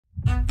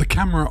The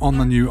camera on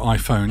the new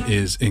iPhone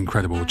is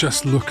incredible.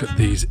 Just look at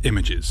these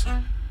images.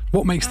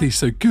 What makes these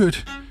so good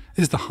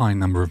is the high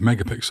number of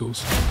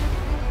megapixels.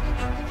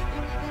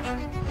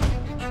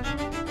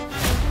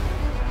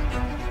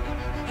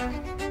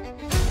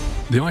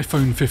 The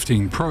iPhone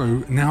 15 Pro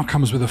now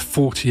comes with a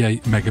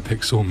 48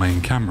 megapixel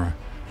main camera.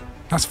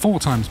 That's 4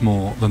 times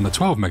more than the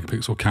 12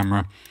 megapixel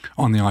camera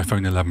on the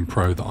iPhone 11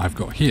 Pro that I've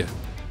got here,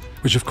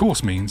 which of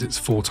course means it's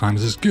 4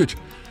 times as good.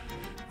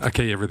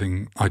 Okay,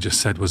 everything I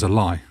just said was a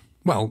lie.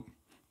 Well,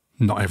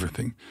 not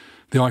everything.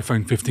 The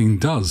iPhone 15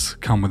 does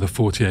come with a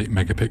 48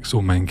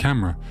 megapixel main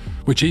camera,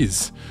 which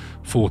is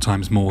 4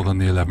 times more than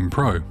the 11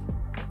 Pro.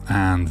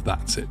 And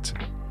that's it.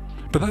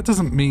 But that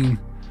doesn't mean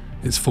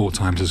it's 4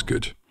 times as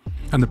good.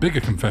 And the bigger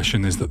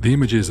confession is that the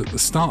images at the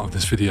start of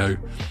this video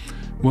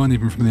weren't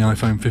even from the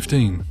iPhone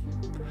 15,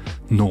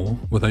 nor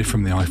were they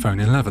from the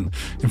iPhone 11.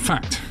 In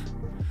fact,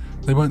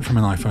 they weren't from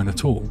an iPhone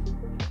at all.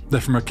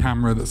 They're from a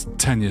camera that's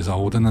 10 years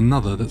old and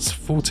another that's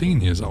 14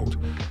 years old.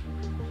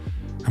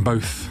 And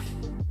both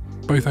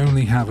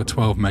only have a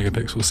 12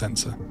 megapixel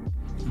sensor.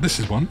 This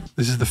is one.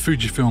 This is the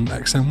Fujifilm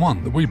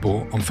X-M1 that we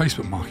bought on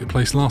Facebook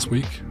Marketplace last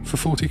week for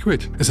 40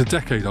 quid. It's a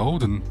decade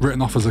old and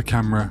written off as a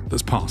camera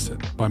that's past it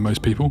by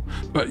most people.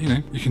 But, you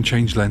know, you can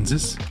change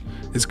lenses.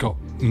 It's got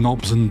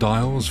knobs and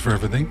dials for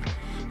everything.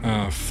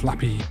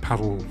 Flippy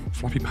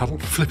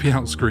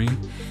out screen,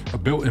 a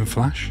built-in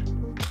flash.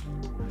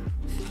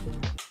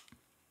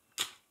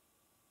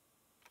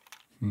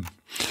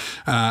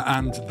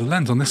 And the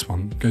lens on this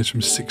one goes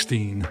from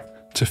 16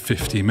 to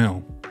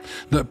 50mm.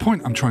 The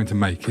point I'm trying to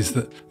make is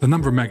that the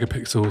number of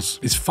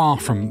megapixels is far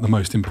from the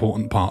most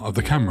important part of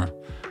the camera.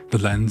 The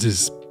lens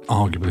is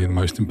arguably the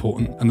most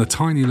important, and the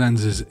tiny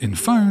lenses in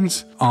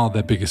phones are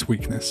their biggest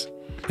weakness.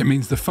 It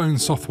means the phone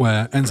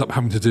software ends up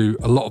having to do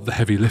a lot of the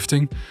heavy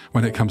lifting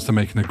when it comes to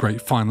making a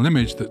great final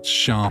image that's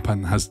sharp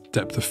and has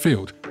depth of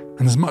field.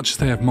 And as much as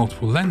they have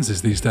multiple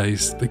lenses these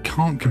days, they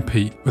can't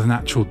compete with an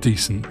actual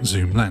decent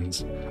zoom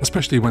lens,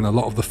 especially when a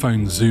lot of the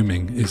phone's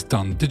zooming is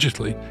done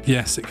digitally.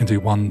 Yes, it can do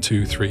 1,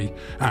 2, 3,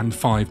 and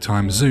 5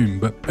 times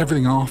zoom, but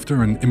everything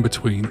after and in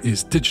between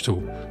is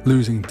digital,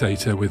 losing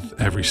data with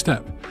every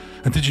step.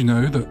 And did you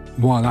know that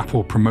while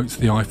Apple promotes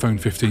the iPhone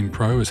 15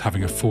 Pro as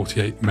having a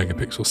 48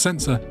 megapixel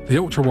sensor, the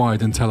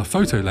ultra-wide and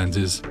telephoto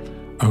lenses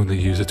only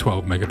use a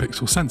 12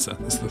 megapixel sensor.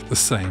 It's the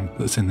same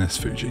that's in this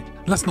Fuji.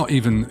 Let's not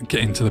even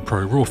get into the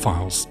Pro RAW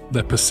files.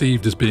 They're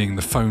perceived as being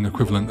the phone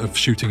equivalent of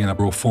shooting in a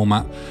RAW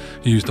format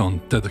used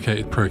on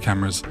dedicated Pro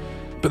cameras,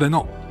 but they're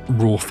not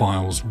RAW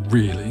files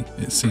really,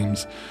 it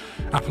seems.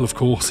 Apple, of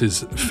course,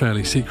 is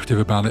fairly secretive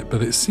about it,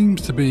 but it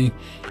seems to be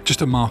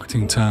just a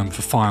marketing term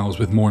for files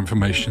with more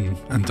information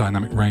and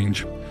dynamic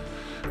range,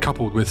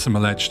 coupled with some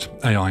alleged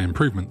AI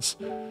improvements.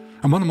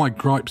 And one of my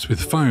gripes with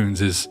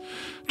phones is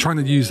trying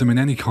to use them in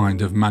any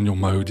kind of manual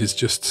mode is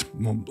just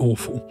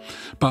awful.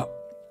 But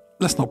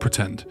let's not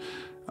pretend.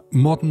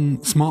 Modern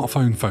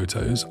smartphone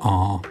photos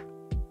are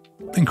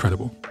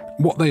incredible.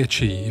 What they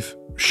achieve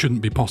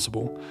shouldn't be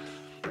possible.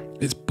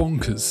 It's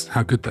bonkers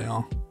how good they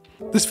are.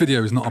 This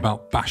video is not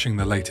about bashing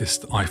the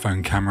latest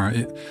iPhone camera.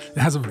 It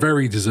has a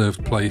very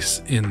deserved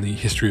place in the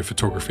history of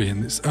photography,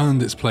 and it's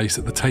earned its place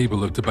at the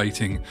table of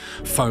debating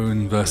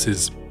phone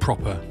versus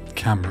proper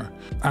camera.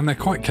 And they're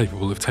quite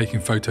capable of taking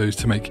photos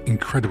to make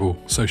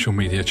incredible social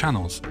media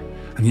channels.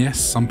 And yes,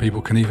 some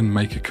people can even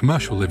make a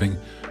commercial living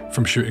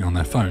from shooting on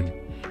their phone.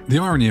 The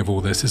irony of all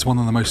this is one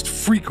of the most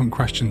frequent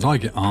questions I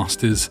get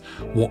asked is,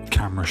 what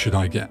camera should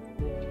I get?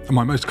 And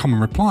my most common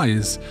reply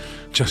is,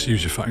 just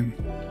use your phone.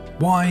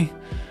 Why?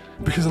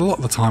 Because a lot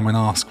of the time when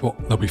asked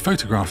what they'll be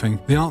photographing,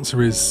 the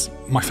answer is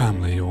my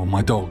family or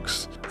my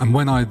dogs. And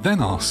when I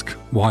then ask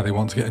why they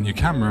want to get a new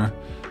camera,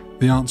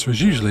 the answer is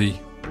usually,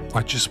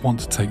 I just want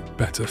to take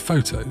better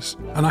photos.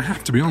 And I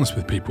have to be honest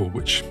with people,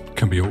 which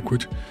can be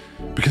awkward,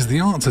 because the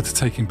answer to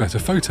taking better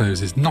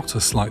photos is not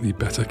a slightly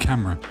better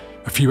camera.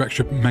 A few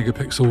extra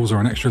megapixels or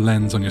an extra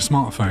lens on your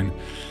smartphone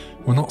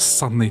will not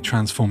suddenly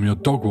transform your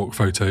dog walk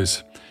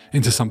photos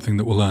into something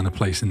that will earn a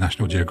place in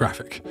National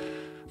Geographic.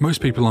 Most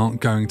people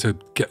aren't going to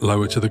get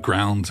lower to the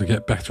ground to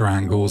get better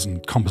angles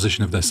and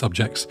composition of their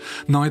subjects.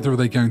 Neither are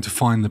they going to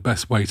find the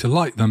best way to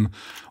light them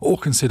or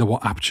consider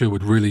what aperture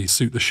would really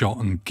suit the shot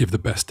and give the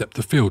best depth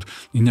of field.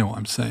 You know what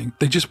I'm saying.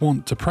 They just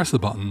want to press the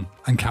button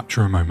and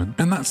capture a moment.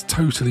 And that's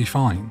totally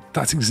fine.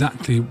 That's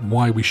exactly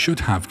why we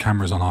should have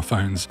cameras on our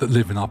phones that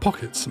live in our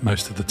pockets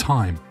most of the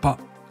time. But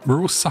we're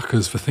all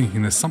suckers for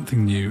thinking there's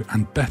something new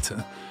and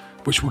better,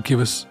 which will give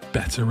us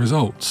better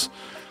results.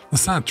 The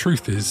sad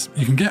truth is,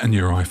 you can get a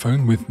newer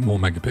iPhone with more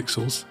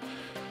megapixels,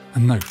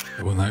 and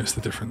nobody will notice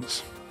the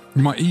difference.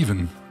 You might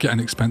even get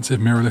an expensive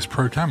mirrorless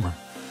Pro camera,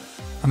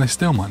 and they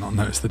still might not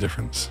notice the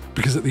difference.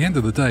 Because at the end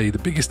of the day, the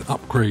biggest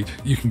upgrade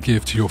you can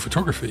give to your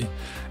photography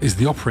is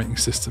the operating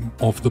system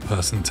of the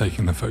person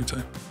taking the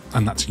photo.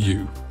 And that's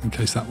you, in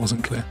case that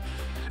wasn't clear.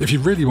 If you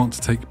really want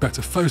to take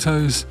better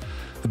photos,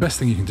 the best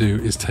thing you can do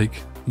is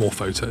take more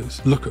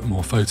photos, look at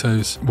more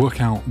photos,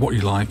 work out what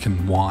you like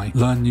and why,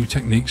 learn new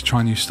techniques,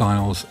 try new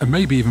styles, and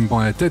maybe even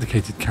buy a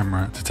dedicated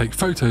camera to take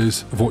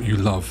photos of what you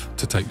love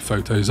to take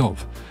photos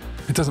of.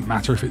 It doesn't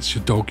matter if it's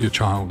your dog, your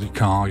child, your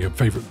car, your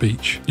favourite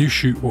beach. You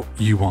shoot what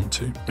you want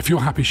to. If you're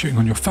happy shooting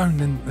on your phone,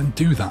 then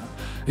do that.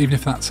 Even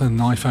if that's an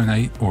iPhone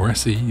 8 or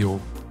SE or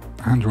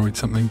Android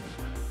something.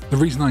 The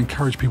reason I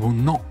encourage people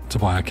not to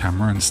buy a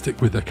camera and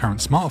stick with their current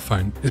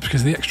smartphone is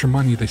because the extra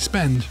money they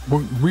spend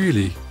won't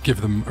really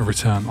give them a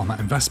return on that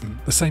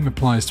investment. The same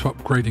applies to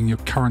upgrading your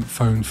current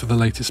phone for the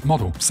latest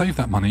model. Save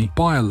that money,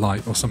 buy a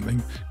light or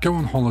something, go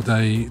on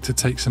holiday to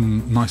take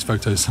some nice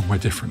photos somewhere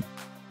different.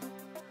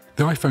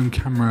 The iPhone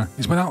camera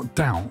is without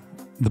doubt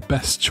the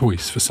best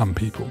choice for some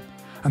people.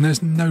 And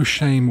there's no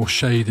shame or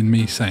shade in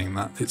me saying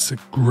that. It's a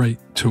great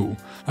tool.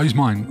 I use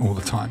mine all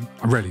the time.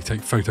 I rarely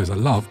take photos I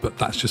love, but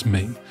that's just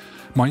me.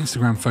 My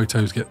Instagram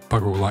photos get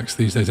bugger all likes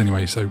these days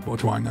anyway, so what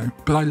do I know?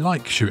 But I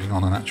like shooting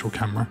on an actual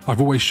camera.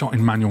 I've always shot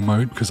in manual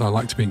mode because I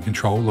like to be in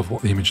control of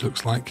what the image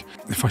looks like.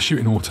 If I shoot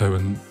in auto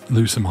and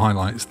lose some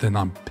highlights, then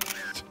I'm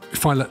pissed.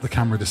 If I let the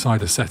camera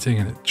decide a setting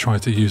and it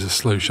tries to use a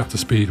slow shutter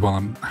speed while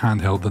I'm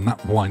handheld, then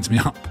that winds me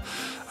up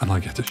and I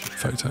get a shit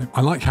photo.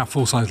 I like how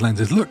full-size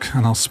lenses look,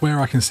 and I'll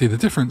swear I can see the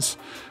difference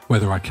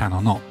whether I can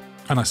or not.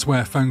 And I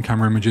swear phone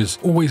camera images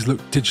always look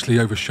digitally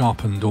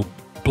over-sharpened or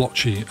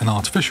blotchy and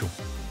artificial.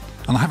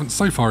 And I haven't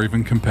so far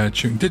even compared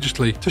shooting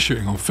digitally to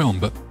shooting on film,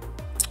 but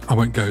I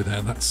won't go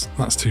there,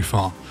 that's too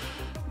far.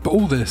 But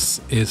all this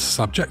is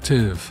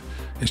subjective.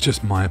 It's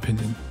just my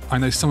opinion. I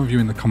know some of you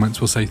in the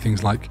comments will say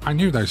things like, I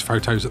knew those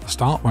photos at the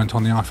start weren't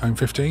on the iPhone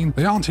 15.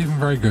 They aren't even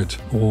very good.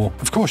 Or,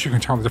 of course you can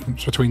tell the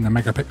difference between the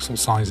megapixel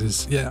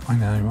sizes. Yeah, I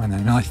know.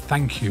 And I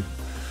thank you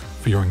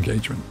for your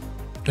engagement.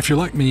 If you're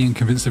like me and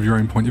convinced of your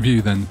own point of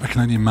view, then I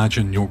can only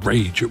imagine your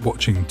rage at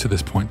watching to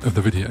this point of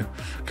the video.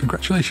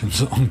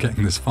 Congratulations on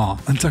getting this far.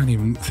 And don't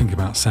even think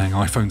about saying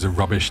iPhones are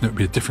rubbish and it would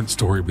be a different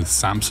story with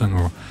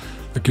Samsung or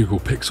a Google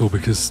Pixel,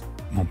 because,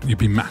 well, you'd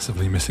be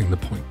massively missing the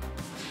point.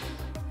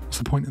 What's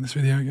the point in this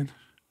video again?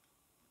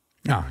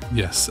 Ah,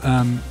 yes.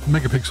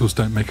 Megapixels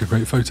don't make a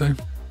great photo.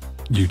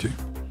 You do.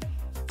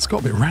 It's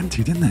got a bit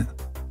ranty, didn't it?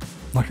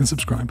 Like and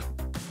subscribe.